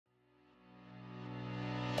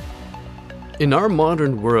In our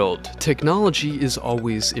modern world, technology is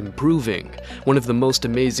always improving. One of the most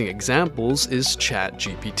amazing examples is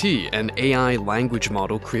ChatGPT, an AI language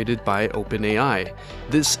model created by OpenAI.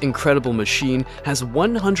 This incredible machine has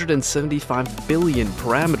 175 billion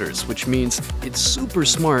parameters, which means it's super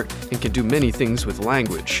smart and can do many things with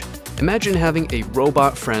language. Imagine having a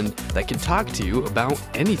robot friend that can talk to you about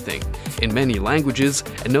anything, in many languages,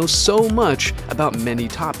 and knows so much about many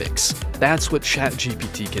topics. That's what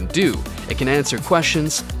ChatGPT can do. It can answer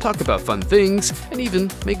questions, talk about fun things, and even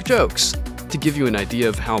make jokes. To give you an idea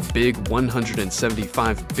of how big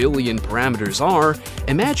 175 billion parameters are,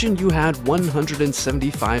 imagine you had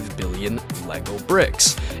 175 billion Lego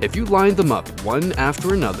bricks. If you lined them up one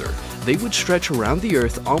after another, they would stretch around the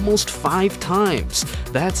Earth almost 5 times.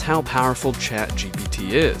 That's how powerful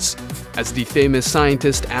ChatGPT is. As the famous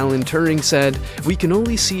scientist Alan Turing said, "We can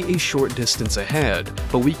only see a short distance ahead,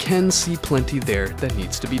 but we can see plenty there that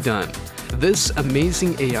needs to be done." This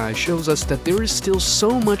amazing AI shows us that there is still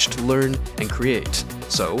so much to learn and create.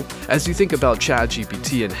 So, as you think about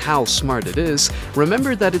ChatGPT and how smart it is,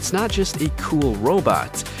 remember that it's not just a cool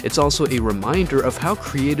robot, it's also a reminder of how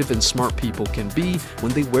creative and smart people can be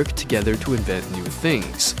when they work together to invent new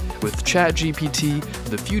things. With ChatGPT,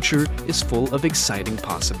 the future is full of exciting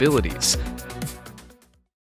possibilities.